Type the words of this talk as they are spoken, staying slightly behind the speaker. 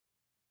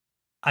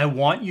I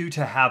want you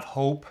to have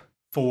hope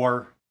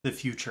for the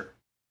future.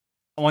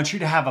 I want you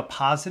to have a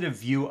positive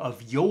view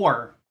of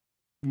your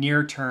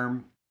near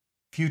term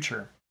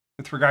future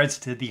with regards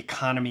to the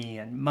economy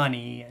and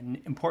money, and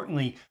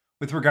importantly,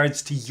 with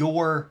regards to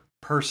your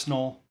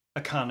personal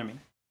economy.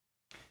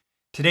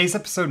 Today's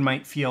episode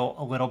might feel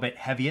a little bit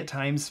heavy at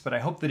times, but I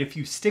hope that if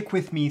you stick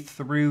with me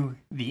through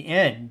the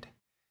end,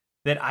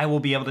 that I will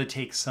be able to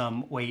take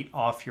some weight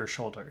off your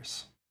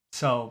shoulders.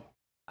 So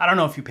I don't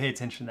know if you pay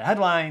attention to the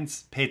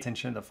headlines, pay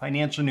attention to the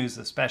financial news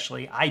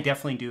especially. I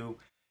definitely do.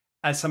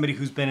 As somebody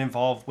who's been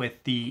involved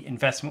with the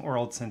investment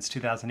world since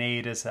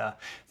 2008, as a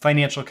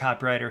financial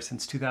copywriter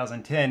since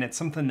 2010, it's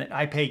something that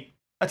I pay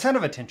a ton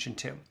of attention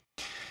to.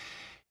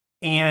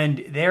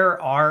 And there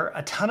are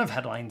a ton of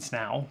headlines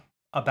now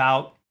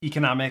about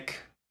economic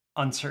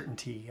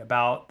uncertainty,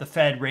 about the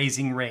Fed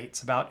raising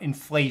rates, about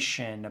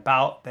inflation,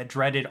 about the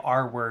dreaded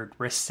R word,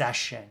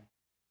 recession,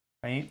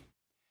 right?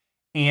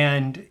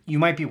 And you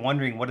might be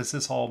wondering, what does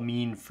this all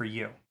mean for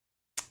you?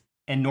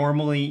 And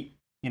normally,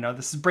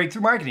 this is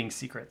Breakthrough Marketing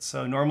Secrets.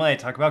 So normally I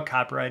talk about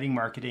copywriting,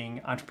 marketing,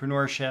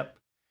 entrepreneurship.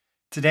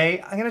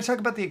 Today, I'm going to talk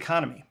about the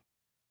economy.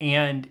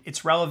 And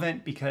it's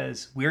relevant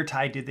because we're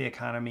tied to the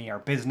economy. Our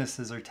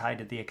businesses are tied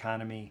to the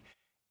economy.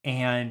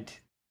 And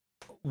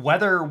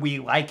whether we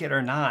like it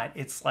or not,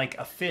 it's like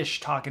a fish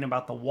talking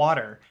about the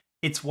water.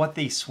 It's what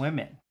they swim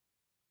in.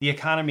 The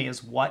economy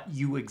is what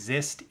you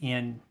exist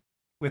in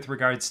with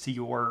regards to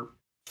your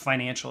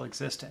financial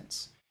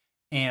existence.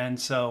 And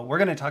so we're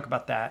going to talk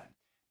about that.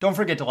 Don't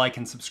forget to like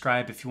and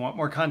subscribe if you want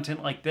more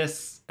content like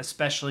this,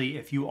 especially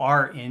if you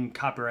are in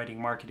copywriting,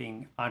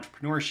 marketing,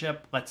 entrepreneurship.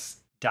 Let's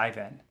dive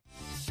in.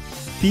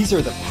 These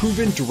are the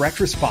proven direct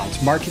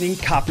response marketing,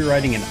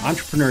 copywriting, and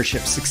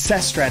entrepreneurship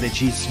success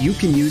strategies you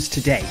can use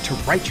today to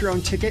write your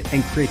own ticket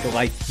and create the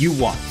life you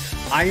want.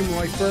 I am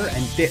Roy Furr,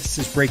 and this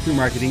is Breakthrough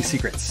Marketing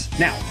Secrets.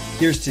 Now,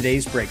 here's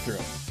today's breakthrough.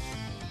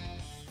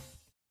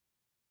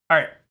 All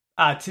right.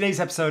 Today's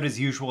episode, as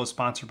usual, is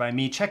sponsored by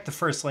me. Check the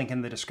first link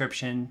in the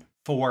description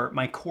for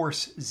my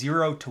course,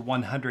 0 to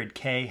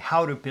 100K,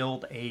 How to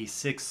Build a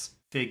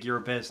Six-Figure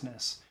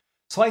Business.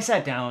 So I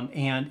sat down,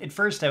 and at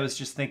first I was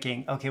just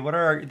thinking, okay, what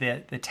are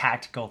the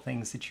tactical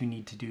things that you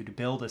need to do to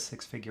build a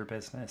six-figure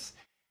business?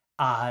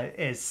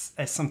 As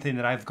something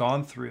that I've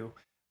gone through.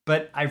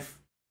 But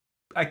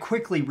I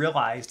quickly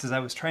realized as I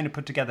was trying to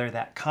put together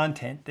that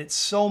content that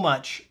so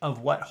much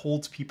of what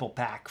holds people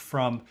back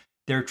from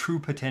their true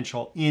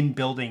potential in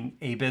building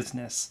a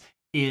business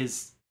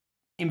is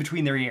in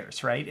between their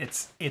ears, right?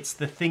 It's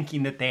the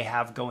thinking that they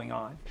have going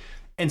on.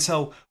 And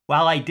so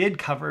while I did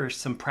cover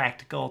some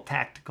practical,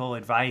 tactical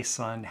advice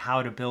on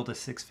how to build a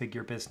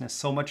six-figure business,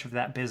 so much of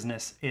that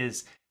business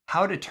is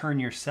how to turn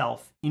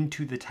yourself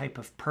into the type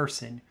of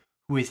person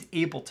who is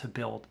able to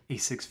build a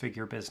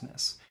six-figure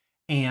business.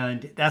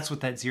 And that's what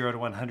that 0 to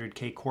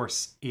 100K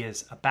course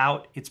is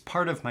about. It's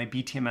part of my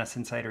BTMS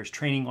Insiders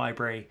training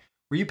library,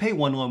 where you pay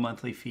one low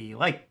monthly fee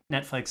like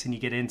Netflix and you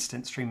get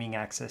instant streaming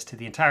access to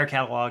the entire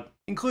catalog,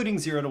 including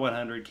 0 to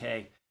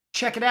 100K.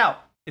 Check it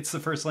out. It's the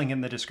first link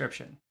in the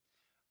description.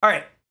 All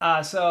right,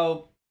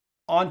 so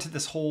on to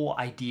this whole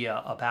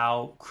idea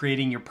about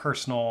creating your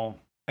personal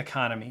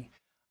economy.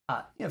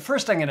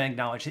 First, I'm going to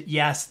acknowledge that,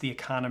 yes, the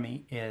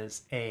economy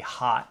is a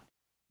hot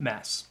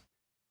mess.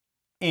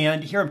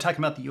 And here I'm talking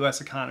about the US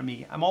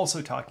economy. I'm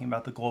also talking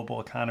about the global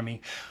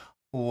economy.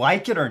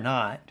 Like it or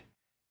not,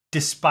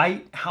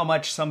 despite how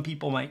much some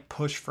people might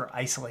push for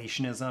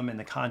isolationism in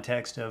the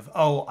context of,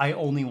 oh, I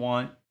only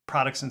want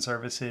products and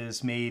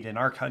services made in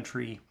our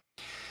country,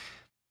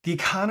 the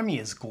economy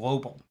is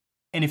global.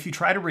 And if you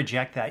try to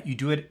reject that, you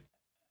do it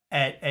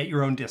at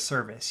your own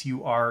disservice.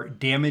 You are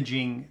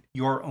damaging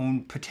your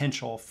own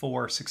potential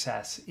for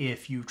success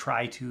if you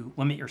try to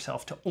limit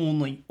yourself to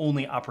only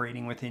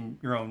operating within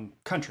your own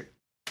country.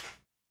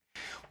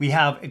 We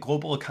have a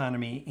global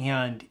economy,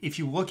 and if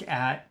you look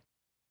at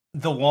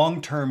the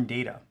long-term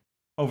data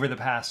over the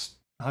past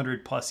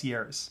 100 plus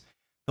years,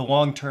 the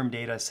long-term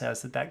data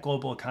says that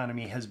global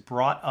economy has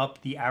brought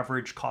up the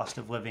average cost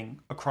of living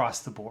across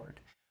the board.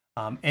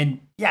 And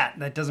yeah,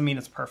 that doesn't mean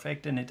it's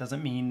perfect, and it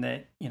doesn't mean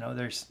that,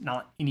 there's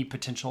not any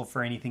potential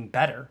for anything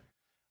better.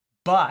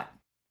 But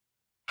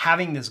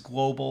having this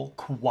global,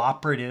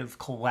 cooperative,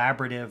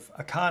 collaborative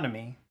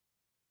economy,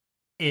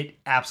 it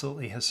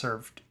absolutely has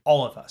served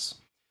all of us.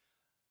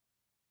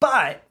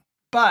 But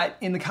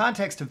in the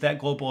context of that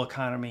global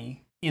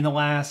economy, in the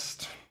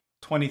last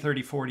 20,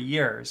 30, 40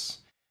 years,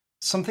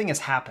 something has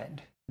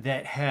happened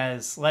that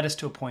has led us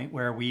to a point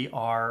where we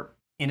are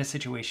in a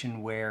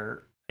situation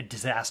where a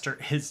disaster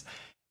is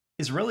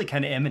really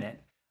kind of imminent.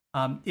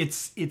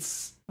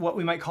 It's what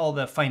we might call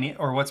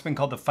what's been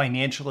called the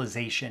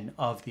financialization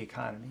of the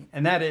economy,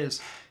 and that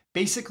is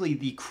basically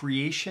the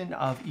creation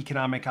of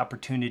economic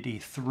opportunity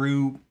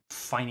through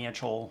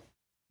financial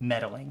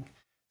meddling,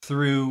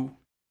 through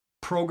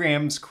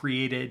programs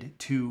created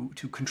to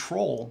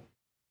control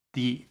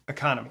the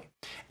economy,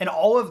 and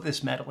all of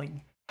this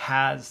meddling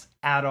has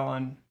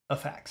add-on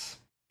effects.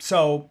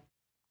 So,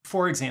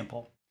 for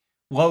example,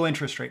 low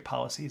interest rate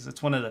policies.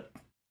 It's one of the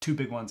two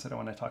big ones that I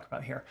want to talk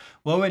about here.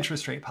 Low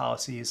interest rate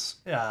policies,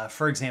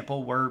 for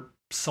example, were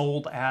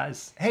sold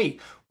as, hey,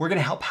 we're going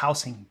to help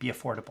housing be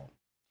affordable.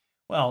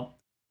 Well,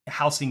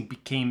 housing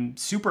became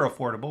super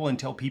affordable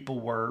until people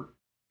were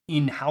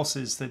in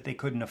houses that they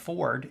couldn't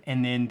afford,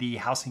 and then the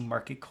housing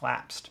market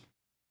collapsed.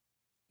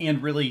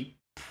 And really,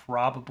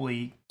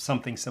 probably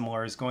something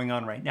similar is going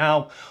on right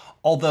now,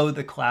 although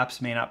the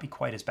collapse may not be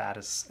quite as bad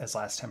as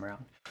last time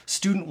around.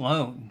 Student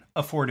loan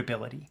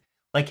affordability,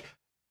 like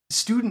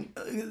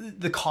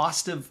the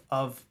cost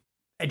of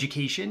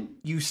education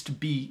used to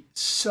be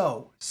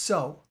so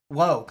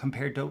low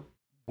compared to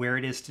where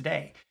it is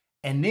today.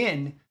 And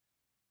then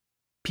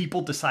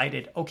people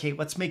decided, okay,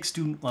 let's make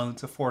student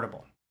loans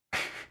affordable.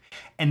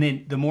 And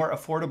then the more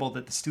affordable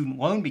that the student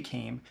loan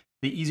became,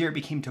 the easier it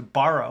became to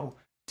borrow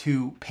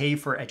to pay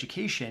for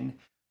education,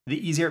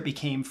 the easier it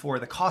became for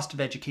the cost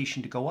of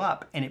education to go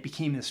up. And it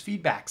became this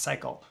feedback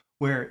cycle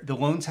where the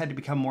loans had to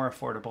become more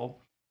affordable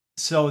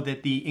so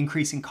that the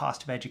increasing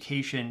cost of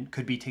education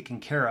could be taken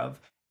care of.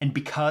 And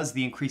because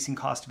the increasing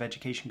cost of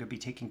education could be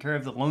taken care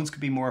of, the loans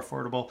could be more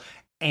affordable.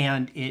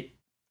 And it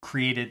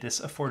created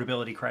this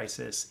affordability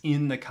crisis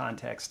in the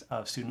context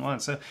of student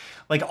loans. So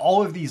like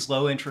all of these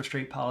low interest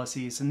rate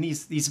policies, and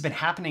these have been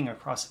happening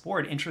across the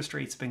board. Interest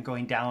rates have been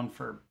going down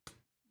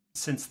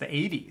since the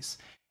 80s.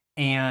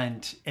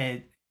 And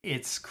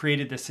it's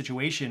created this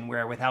situation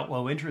where without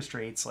low interest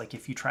rates, like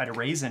if you try to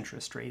raise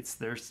interest rates,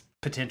 there's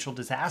potential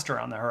disaster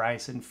on the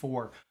horizon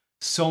for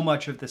so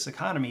much of this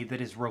economy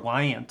that is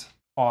reliant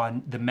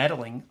on the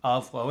meddling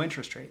of low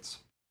interest rates.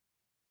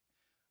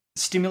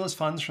 Stimulus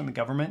funds from the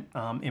government,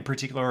 in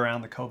particular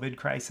around the COVID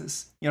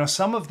crisis,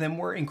 some of them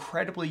were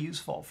incredibly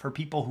useful for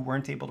people who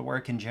weren't able to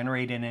work and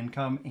generate an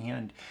income,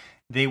 and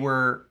they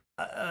were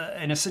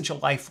an essential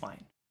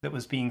lifeline that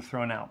was being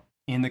thrown out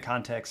in the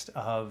context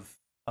of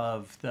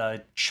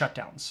the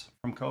shutdowns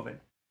from COVID.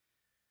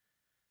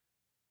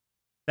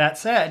 That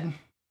said,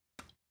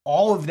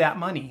 all of that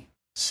money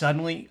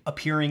suddenly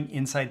appearing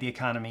inside the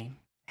economy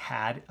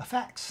had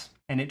effects,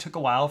 and it took a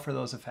while for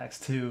those effects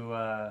to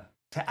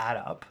add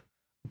up.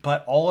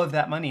 But all of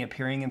that money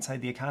appearing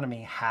inside the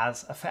economy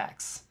has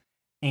effects.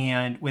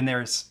 And when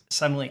there's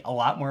suddenly a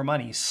lot more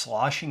money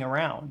sloshing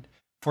around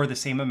for the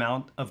same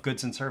amount of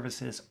goods and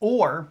services,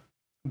 or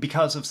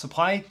because of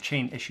supply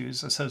chain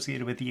issues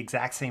associated with the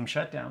exact same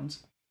shutdowns,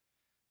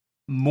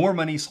 more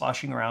money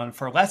sloshing around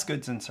for less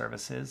goods and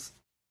services,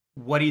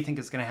 what do you think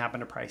is going to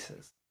happen to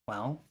prices?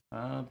 Well,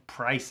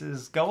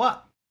 prices go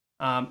up.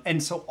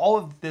 And so all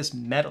of this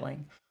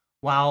meddling,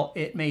 while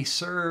it may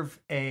serve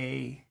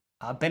a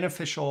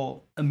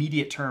beneficial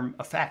immediate term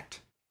effect,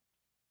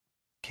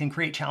 can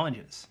create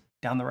challenges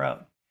down the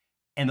road.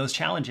 And those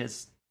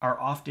challenges are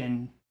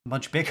often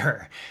much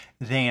bigger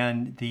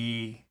than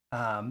the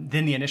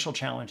initial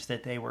challenge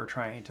that they were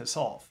trying to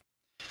solve.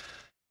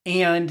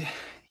 And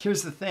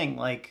here's the thing,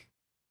 like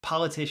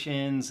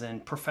politicians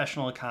and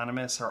professional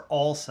economists are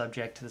all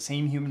subject to the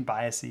same human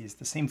biases,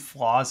 the same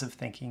flaws of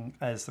thinking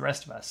as the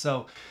rest of us.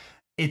 So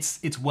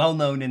it's well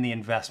known in the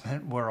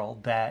investment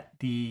world that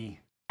the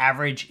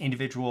average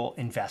individual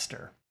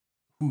investor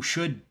who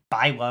should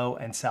buy low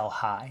and sell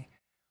high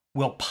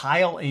will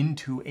pile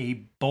into a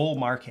bull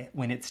market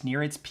when it's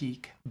near its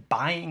peak,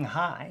 buying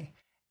high,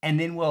 and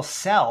then will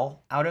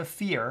sell out of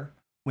fear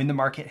when the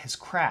market has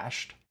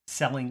crashed,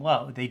 selling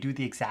low. They do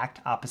the exact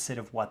opposite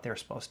of what they're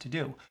supposed to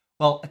do.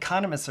 Well,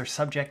 economists are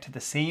subject to the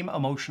same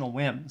emotional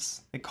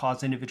whims that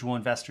cause individual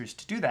investors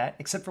to do that,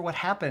 except for what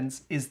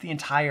happens is the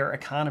entire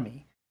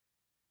economy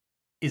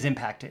is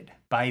impacted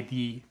by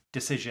the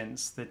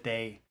decisions that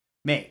they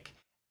make.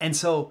 And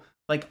so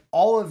like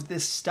all of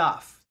this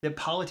stuff that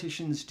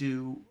politicians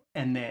do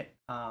and that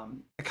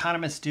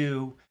economists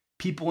do,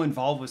 people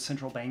involved with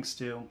central banks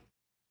do,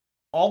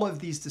 all of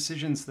these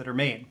decisions that are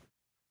made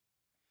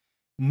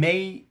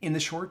may in the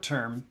short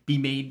term be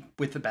made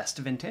with the best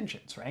of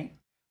intentions, right?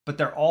 But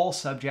they're all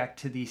subject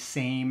to the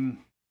same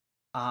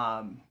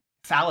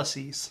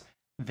fallacies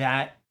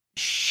that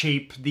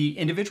shape the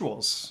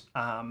individual's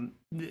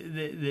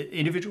the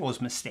individual's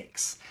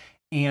mistakes.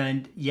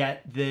 And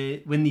yet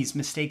when these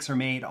mistakes are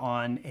made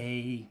on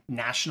a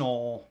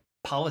national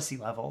policy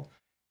level,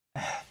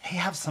 they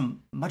have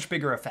some much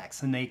bigger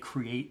effects and they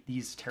create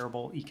these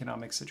terrible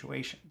economic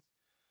situations.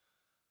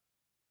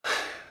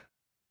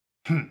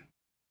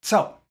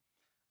 So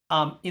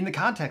in the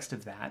context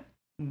of that,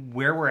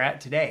 where we're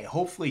at today,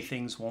 hopefully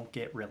things won't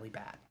get really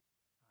bad.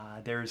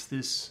 There's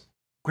this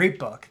great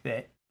book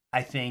that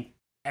I think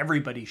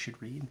everybody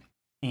should read,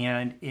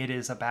 and it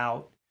is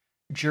about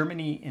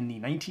Germany in the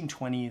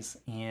 1920s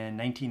and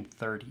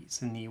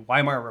 1930s in the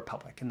Weimar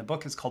Republic. And the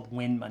book is called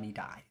When Money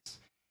Dies.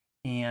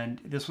 And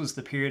this was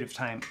the period of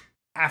time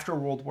after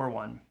World War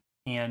I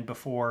and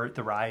before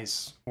the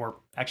rise, or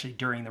actually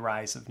during the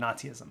rise of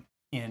Nazism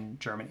in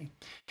Germany.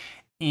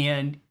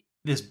 And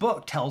this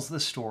book tells the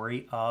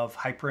story of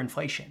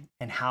hyperinflation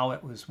and how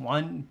it was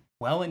one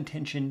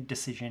well-intentioned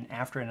decision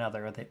after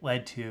another that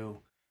led to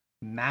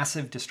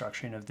massive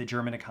destruction of the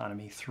German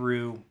economy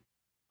through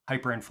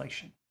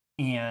hyperinflation.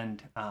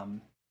 And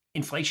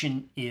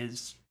inflation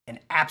is an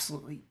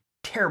absolutely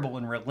terrible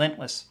and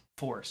relentless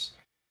force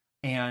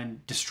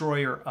and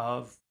destroyer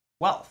of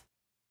wealth.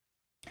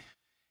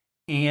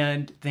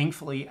 And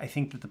thankfully, I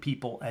think that the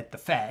people at the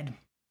Fed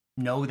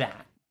know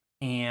that.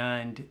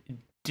 And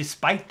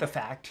despite the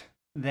fact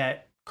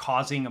that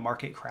causing a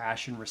market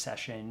crash and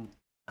recession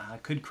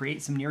could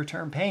create some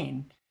near-term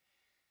pain,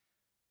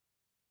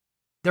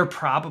 they're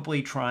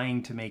probably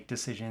trying to make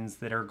decisions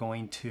that are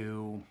going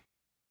to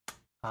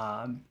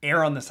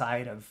err on the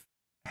side of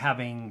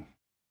having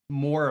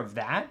more of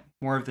that,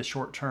 more of the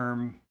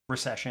short-term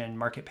recession,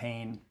 market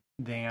pain,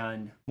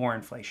 than more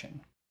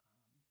inflation.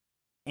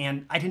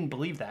 And I didn't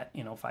believe that,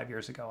 5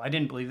 years ago. I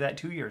didn't believe that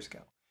 2 years ago.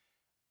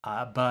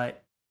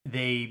 But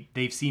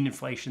they've seen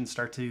inflation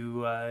start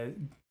to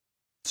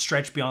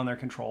stretch beyond their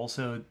control.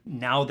 So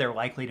now they're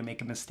likely to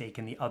make a mistake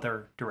in the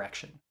other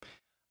direction.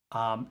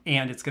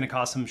 And it's going to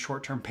cause some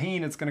short-term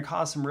pain. It's going to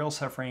cause some real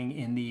suffering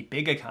in the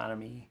big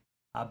economy.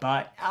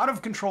 But out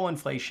of control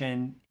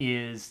inflation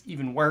is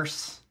even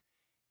worse.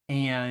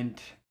 And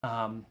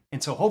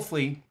so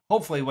hopefully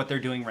what they're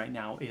doing right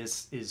now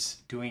is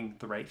doing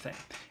the right thing.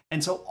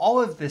 And so all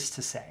of this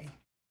to say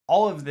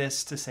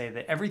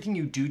that everything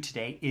you do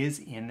today is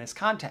in this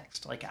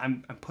context. Like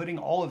I'm putting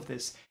all of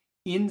this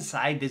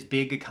inside this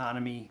big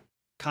economy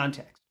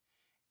context.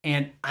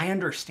 And I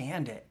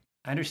understand it.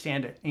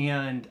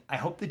 And I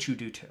hope that you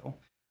do too.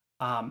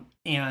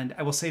 And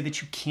I will say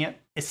that you can't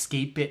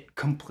escape it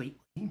completely.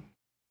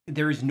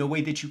 There is no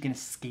way that you can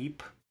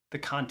escape the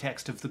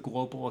context of the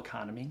global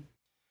economy.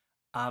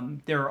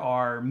 There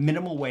are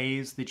minimal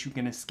ways that you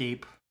can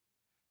escape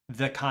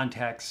the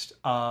context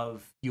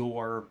of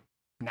your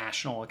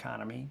national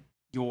economy,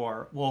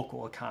 your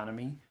local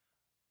economy.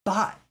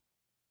 But,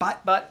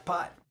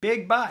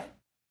 big but,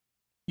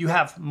 you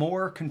have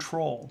more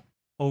control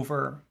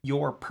over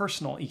your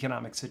personal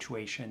economic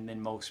situation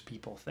than most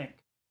people think.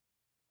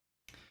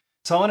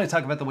 So I want to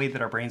talk about the way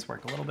that our brains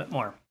work a little bit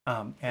more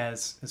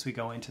as we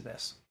go into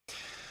this.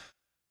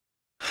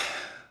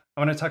 I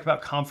want to talk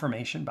about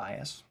confirmation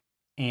bias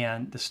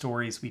and the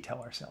stories we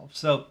tell ourselves.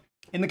 So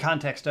in the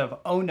context of,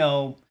 oh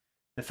no,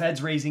 the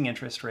Fed's raising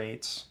interest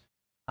rates,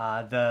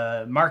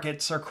 the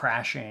markets are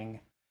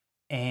crashing,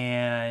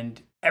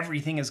 and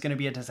everything is going to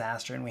be a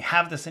disaster, and we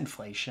have this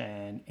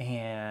inflation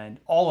and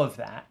all of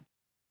that.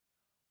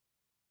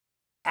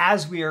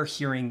 As we are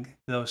hearing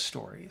those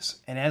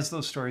stories, and as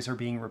those stories are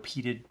being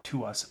repeated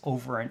to us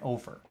over and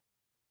over,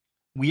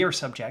 we are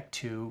subject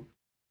to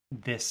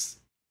this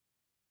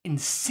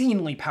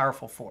insanely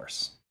powerful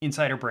force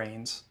inside our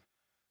brains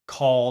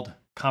called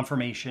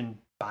confirmation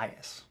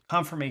bias.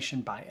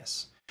 Confirmation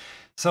bias.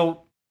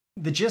 So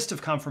the gist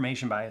of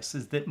confirmation bias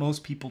is that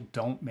most people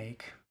don't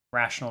make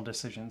rational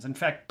decisions. In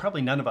fact,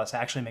 probably none of us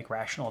actually make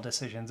rational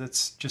decisions.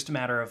 It's just a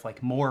matter of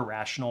like more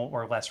rational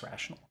or less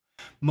rational.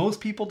 Most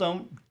people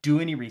don't do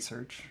any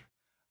research.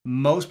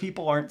 Most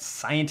people aren't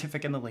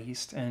scientific in the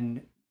least.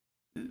 And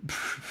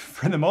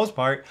for the most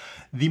part,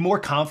 the more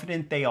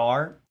confident they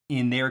are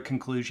in their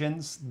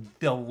conclusions,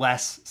 the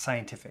less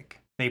scientific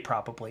they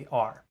probably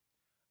are.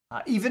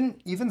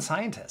 Even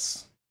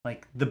scientists,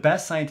 like the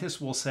best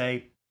scientists will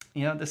say,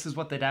 this is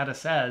what the data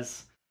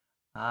says.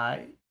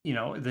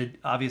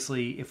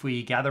 Obviously, if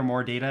we gather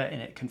more data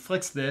and it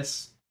conflicts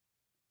this,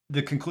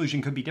 the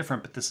conclusion could be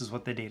different, but this is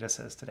what the data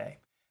says today.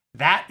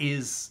 That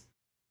is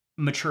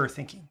mature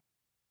thinking.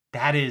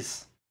 That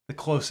is the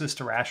closest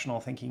to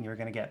rational thinking you're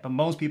going to get. But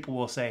most people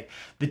will say,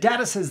 the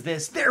data says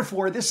this,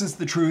 therefore this is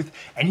the truth,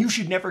 and you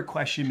should never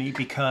question me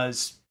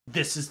because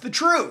this is the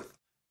truth.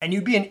 And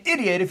you'd be an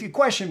idiot if you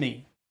question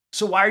me.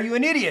 So why are you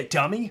an idiot,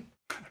 dummy?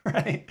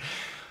 Right?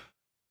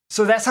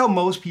 So that's how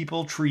most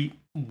people treat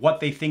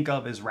what they think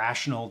of as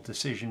rational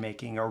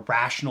decision-making or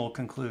rational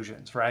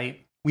conclusions,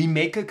 right? We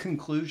make a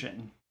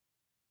conclusion.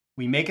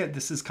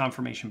 This is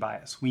confirmation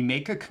bias. We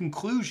make a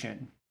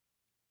conclusion,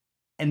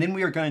 and then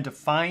we are going to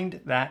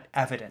find that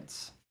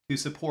evidence to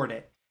support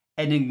it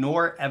and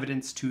ignore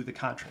evidence to the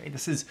contrary.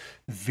 This is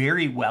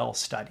very well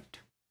studied.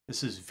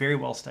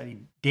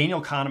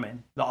 Daniel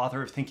Kahneman, the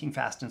author of Thinking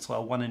Fast and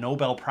Slow, won a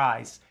Nobel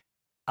Prize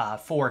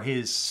for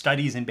his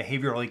studies in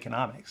behavioral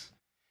economics,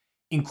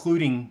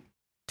 including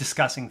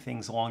discussing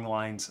things along the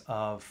lines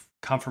of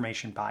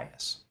confirmation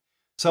bias.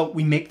 So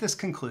we make this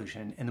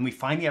conclusion, and then we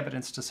find the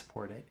evidence to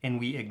support it, and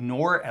we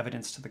ignore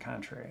evidence to the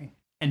contrary.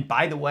 And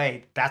by the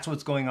way, that's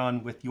what's going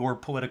on with your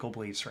political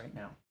beliefs right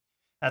now.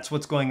 That's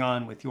what's going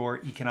on with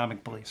your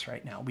economic beliefs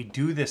right now. We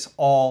do this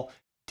all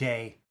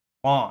day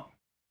long.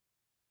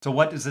 So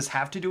what does this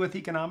have to do with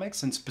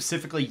economics, and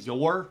specifically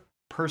your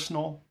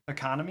personal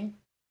economy?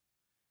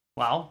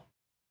 Well,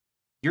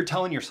 you're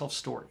telling yourself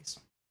stories.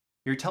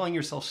 You're telling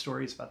yourself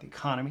stories about the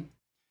economy.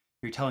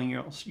 You're telling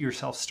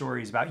yourself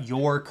stories about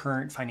your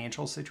current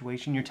financial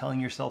situation. You're telling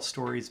yourself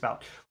stories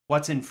about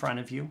what's in front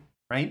of you,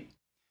 right?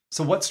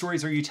 So what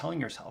stories are you telling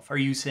yourself? Are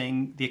you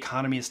saying the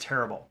economy is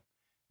terrible?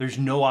 There's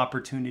no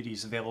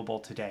opportunities available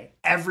today.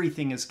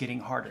 Everything is getting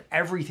harder.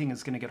 Everything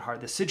is going to get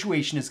hard. The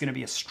situation is going to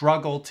be a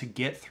struggle to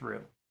get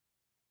through.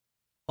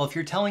 Well, if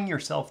you're telling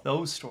yourself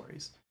those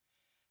stories,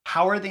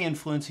 How are they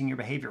influencing your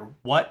behavior?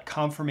 What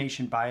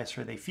confirmation bias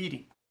are they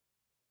feeding?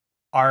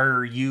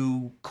 Are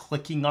you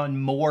clicking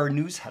on more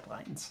news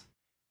headlines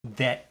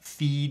that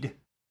feed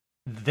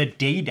the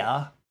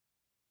data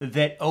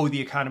that, oh,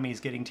 the economy is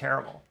getting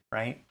terrible,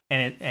 right?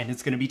 And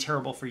it's going to be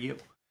terrible for you.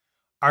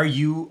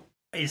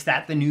 Is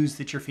that the news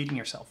that you're feeding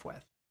yourself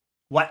with?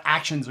 What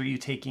actions are you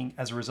taking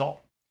as a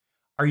result?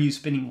 Are you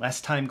spending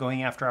less time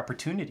going after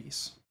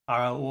opportunities?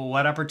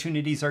 What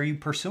opportunities are you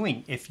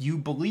pursuing? If you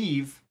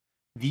believe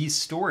these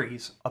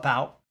stories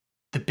about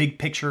the big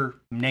picture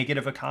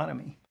negative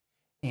economy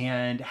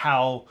and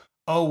how,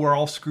 oh, we're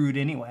all screwed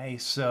anyway,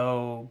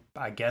 so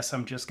I guess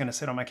I'm just going to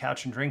sit on my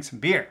couch and drink some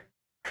beer.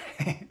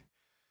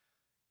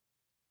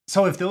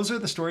 So if those are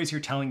the stories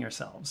you're telling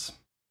yourselves,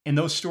 and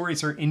those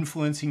stories are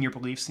influencing your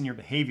beliefs and your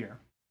behavior,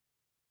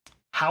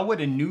 how would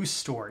a news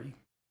story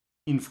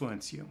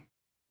influence you?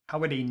 How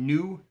would a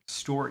new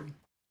story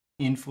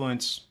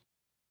influence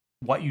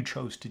what you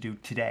chose to do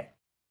today?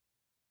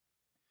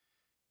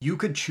 You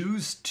could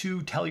choose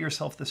to tell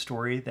yourself the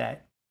story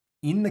that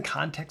in the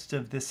context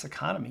of this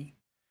economy,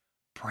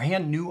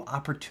 brand new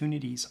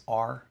opportunities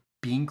are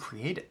being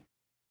created.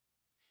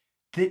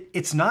 That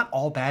it's not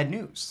all bad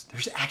news.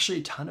 There's actually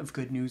a ton of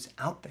good news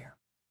out there.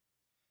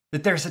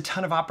 That there's a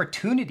ton of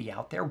opportunity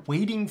out there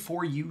waiting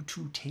for you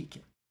to take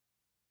it.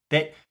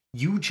 That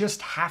you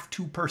just have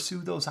to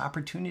pursue those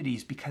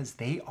opportunities because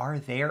they are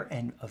there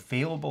and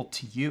available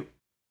to you.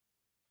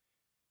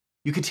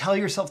 You could tell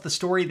yourself the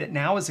story that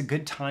now is a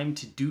good time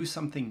to do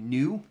something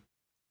new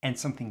and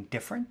something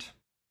different.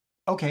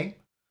 Okay,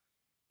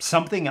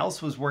 something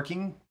else was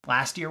working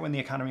last year when the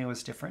economy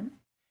was different.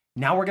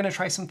 Now we're going to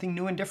try something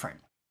new and different.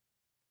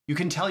 You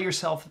can tell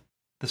yourself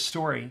the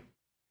story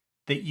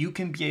that you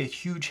can be a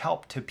huge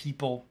help to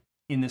people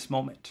in this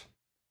moment,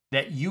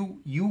 that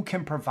you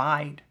can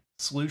provide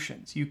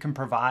solutions. You can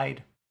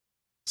provide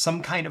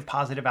some kind of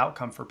positive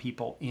outcome for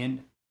people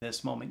in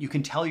this moment. You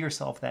can tell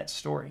yourself that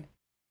story.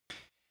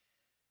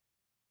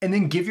 And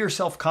then give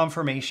yourself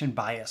confirmation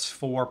bias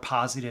for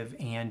positive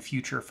and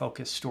future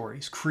focused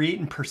stories. Create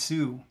and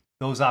pursue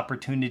those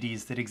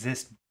opportunities that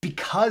exist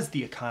because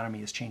the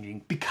economy is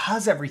changing,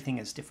 because everything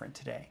is different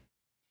today.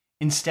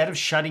 Instead of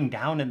shutting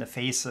down in the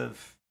face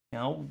of,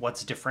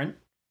 what's different,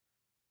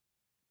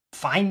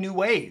 find new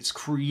ways.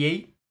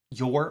 Create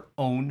your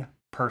own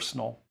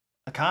personal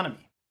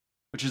economy,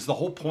 which is the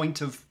whole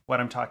point of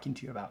what I'm talking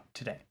to you about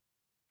today.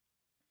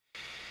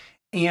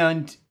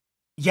 And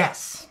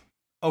yes,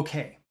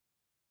 okay,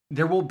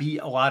 there will be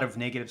a lot of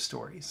negative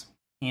stories.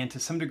 And to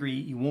some degree,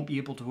 you won't be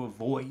able to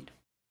avoid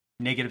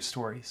negative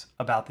stories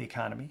about the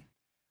economy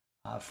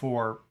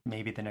for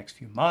maybe the next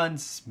few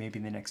months, maybe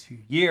the next few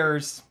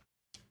years.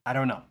 I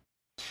don't know.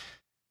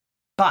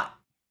 But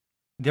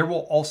there will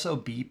also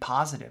be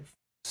positive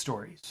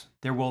stories.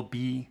 There will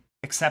be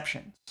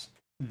exceptions.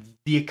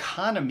 The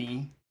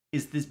economy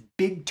is this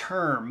big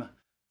term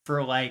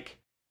for like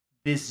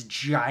this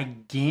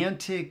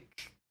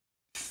gigantic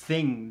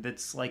thing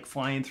that's like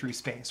flying through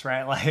space,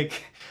 right?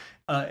 Like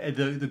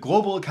the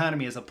global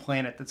economy is a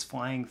planet that's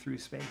flying through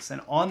space.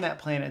 And on that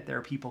planet, there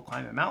are people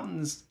climbing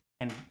mountains,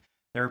 and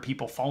there are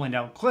people falling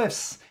down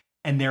cliffs,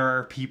 and there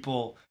are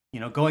people,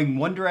 going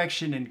one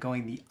direction and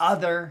going the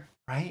other,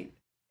 right?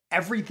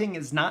 Everything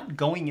is not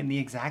going in the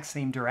exact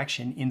same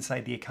direction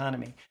inside the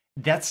economy.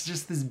 That's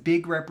just this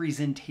big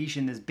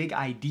representation, this big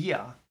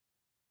idea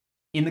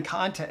in the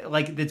context,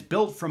 like that's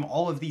built from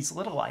all of these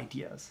little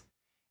ideas.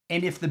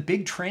 And if the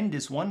big trend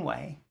is one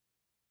way,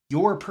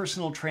 your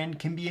personal trend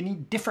can be in a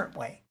different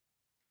way.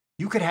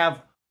 You could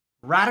have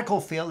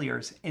radical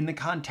failures in the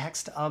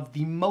context of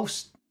the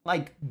most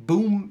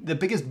boom, the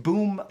biggest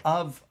boom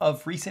of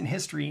recent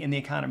history in the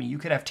economy. You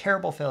could have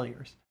terrible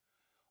failures.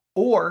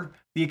 Or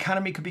the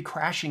economy could be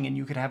crashing and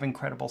you could have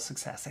incredible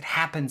success. It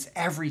happens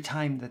every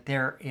time that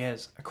there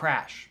is a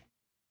crash.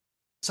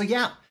 So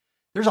yeah,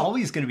 there's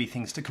always going to be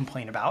things to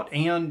complain about.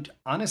 And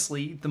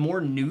honestly, the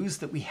more news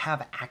that we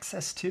have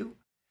access to,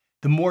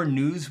 the more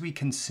news we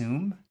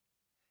consume,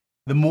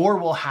 the more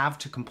we'll have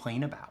to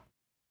complain about.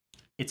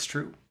 It's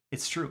true.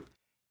 It's true.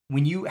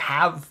 When you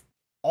have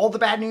all the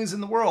bad news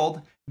in the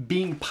world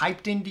being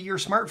piped into your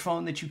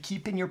smartphone that you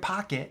keep in your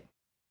pocket,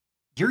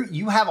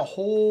 you have a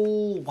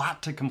whole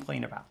lot to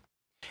complain about.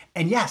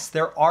 And yes,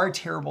 there are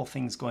terrible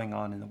things going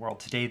on in the world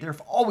today. There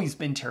have always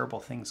been terrible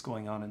things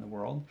going on in the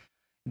world.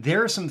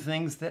 There are some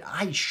things that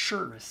I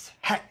sure as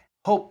heck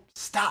hope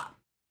stop.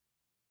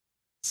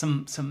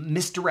 Some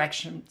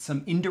misdirection,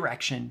 some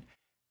indirection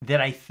that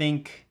I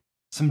think,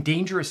 some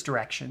dangerous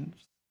directions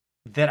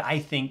that I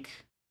think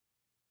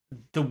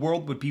the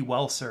world would be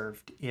well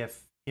served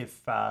if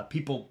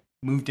people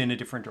moved in a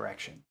different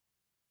direction.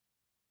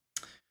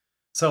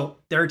 So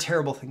there are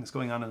terrible things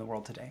going on in the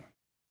world today.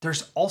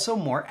 There's also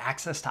more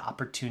access to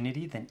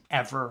opportunity than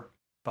ever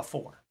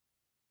before.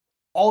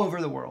 All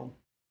over the world,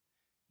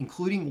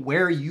 including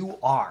where you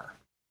are,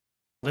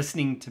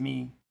 listening to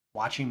me,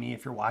 watching me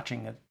if you're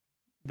watching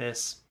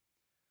this.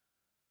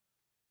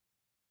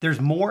 There's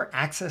more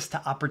access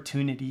to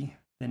opportunity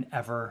than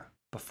ever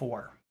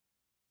before.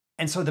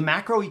 And so the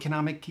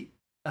macroeconomic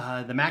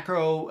the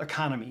macro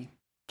economy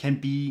can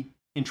be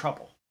in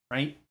trouble,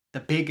 right? The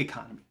big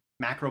economy.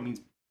 Macro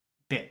means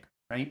big,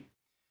 right?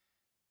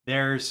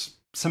 There's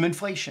some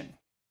inflation,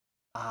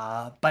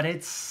 but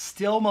it's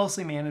still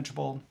mostly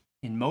manageable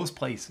in most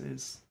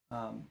places.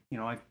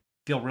 I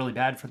feel really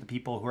bad for the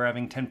people who are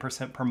having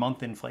 10% per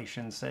month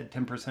inflation instead of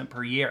 10%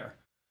 per year,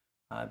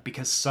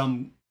 because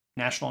some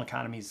national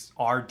economies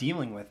are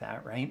dealing with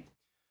that, right?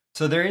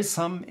 So there is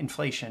some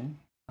inflation,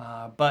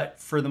 but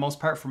for the most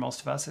part, for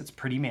most of us, it's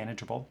pretty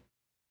manageable.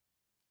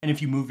 And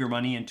if you move your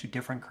money into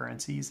different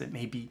currencies, it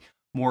may be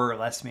more or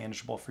less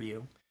manageable for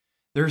you.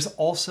 There's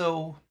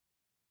also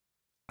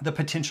the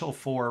potential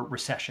for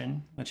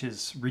recession, which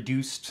is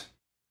reduced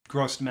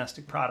gross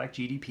domestic product,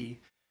 GDP,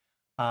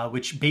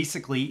 which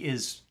basically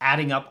is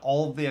adding up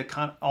all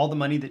the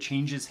money that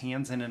changes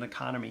hands in an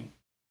economy.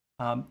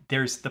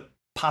 There's the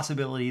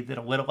possibility that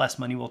a little less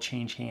money will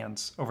change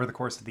hands over the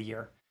course of the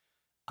year.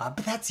 But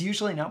that's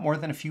usually not more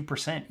than a few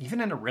percent.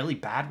 Even in a really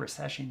bad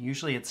recession,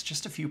 usually it's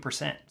just a few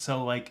percent.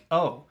 So like,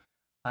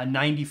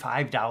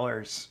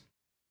 $95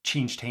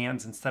 changed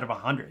hands instead of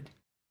 100,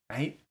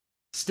 right?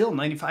 Still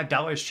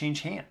 $95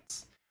 change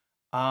hands.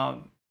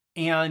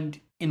 And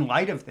in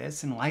light of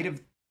this, in light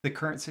of the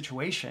current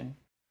situation,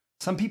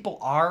 some people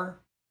are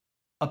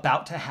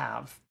about to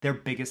have their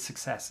biggest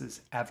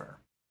successes ever.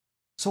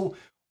 So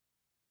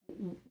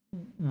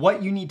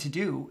what you need to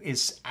do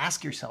is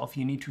ask yourself,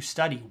 you need to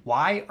study,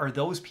 why are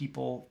those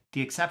people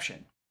the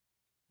exception?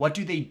 What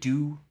do they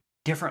do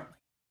differently?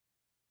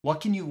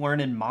 What can you learn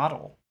and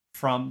model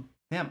from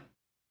them?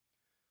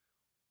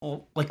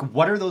 Well, like,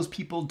 what are those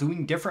people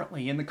doing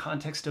differently in the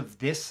context of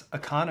this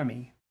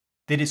economy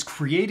that is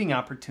creating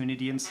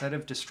opportunity instead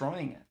of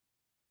destroying it?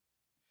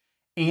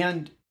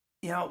 And,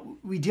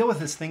 we deal with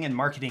this thing in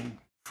marketing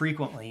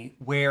frequently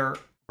where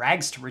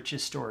rags to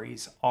riches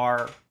stories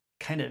are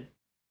kind of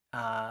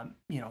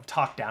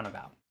talked down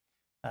about,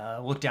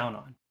 looked down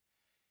on.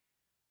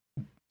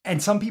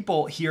 And some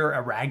people hear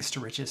a rags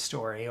to riches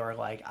story, or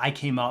like, I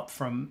came up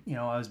from,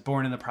 I was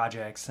born in the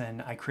projects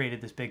and I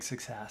created this big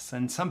success.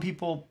 And some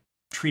people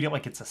treat it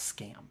like it's a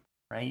scam,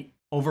 right?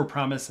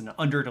 Overpromise and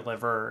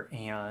underdeliver,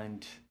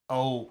 and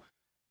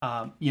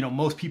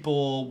most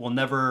people will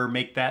never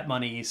make that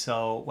money,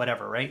 so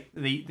whatever, right?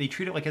 They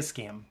treat it like a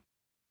scam.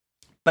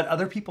 But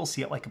other people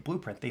see it like a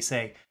blueprint. They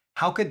say,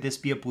 how could this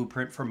be a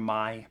blueprint for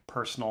my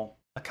personal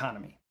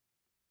economy?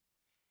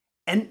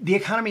 And the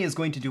economy is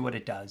going to do what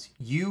it does.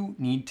 You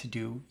need to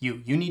do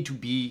you. You need to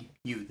be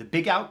you. The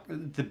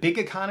big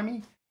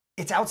economy,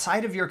 it's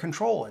outside of your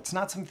control. It's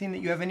not something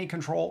that you have any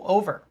control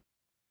over.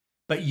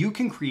 But you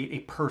can create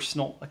a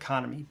personal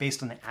economy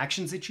based on the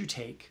actions that you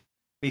take,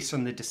 based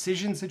on the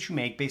decisions that you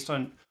make, based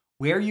on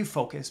where you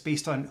focus,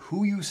 based on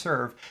who you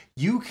serve.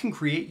 You can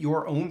create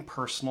your own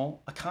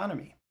personal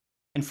economy.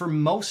 And for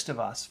most of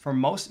us, for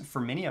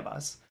many of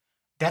us,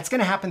 that's going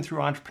to happen through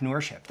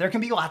entrepreneurship. There can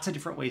be lots of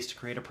different ways to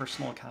create a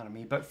personal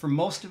economy, but for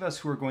most of us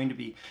who are going to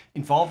be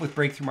involved with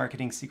Breakthrough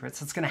Marketing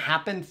Secrets, it's going to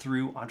happen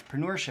through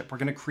entrepreneurship. We're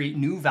going to create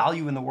new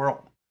value in the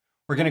world.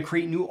 We're going to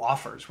create new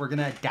offers. We're going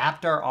to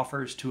adapt our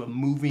offers to a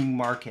moving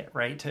market,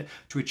 right?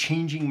 To a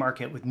changing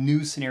market with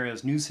new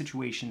scenarios, new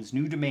situations,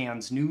 new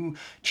demands, new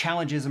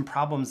challenges and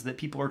problems that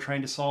people are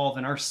trying to solve.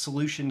 And our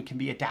solution can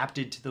be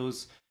adapted to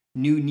those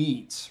new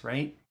needs,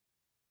 right?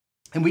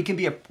 And we can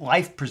be a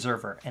life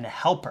preserver and a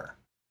helper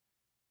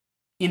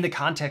in the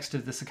context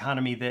of this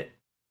economy that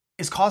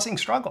is causing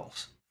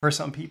struggles for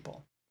some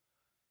people.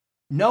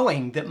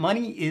 Knowing that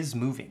money is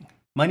moving.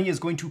 Money is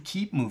going to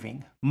keep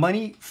moving.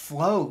 Money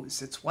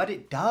flows. It's what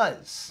it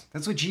does.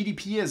 That's what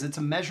GDP is. It's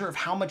a measure of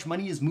how much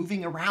money is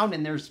moving around,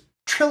 and there's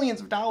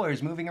trillions of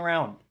dollars moving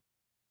around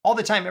all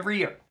the time, every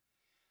year.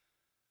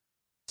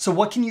 So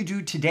what can you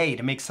do today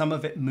to make some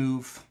of it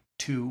move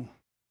to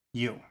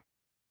you?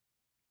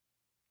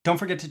 Don't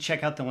forget to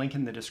check out the link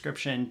in the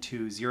description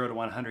to 0 to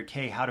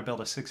 100K, how to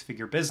build a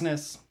six-figure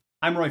business.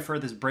 I'm Roy Furr,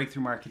 this is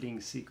Breakthrough Marketing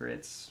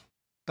Secrets.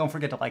 Don't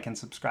forget to like and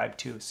subscribe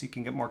too, so you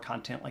can get more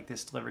content like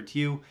this delivered to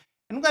you.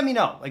 And let me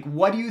know,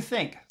 what do you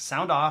think?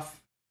 Sound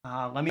off.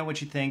 Let me know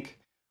what you think.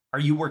 Are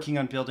you working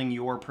on building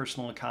your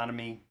personal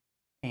economy,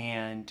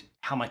 and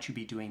how might you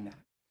be doing that?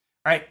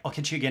 All right, I'll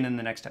catch you again in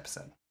the next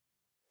episode.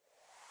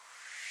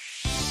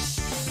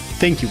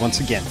 Thank you once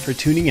again for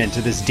tuning in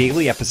to this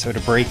daily episode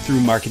of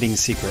Breakthrough Marketing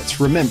Secrets.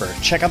 Remember,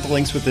 check out the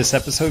links with this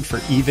episode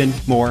for even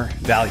more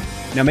value.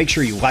 Now make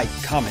sure you like,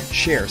 comment,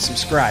 share,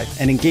 subscribe,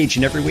 and engage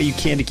in every way you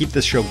can to keep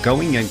this show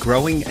going and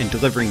growing and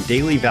delivering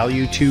daily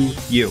value to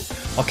you.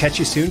 I'll catch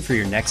you soon for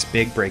your next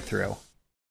big breakthrough.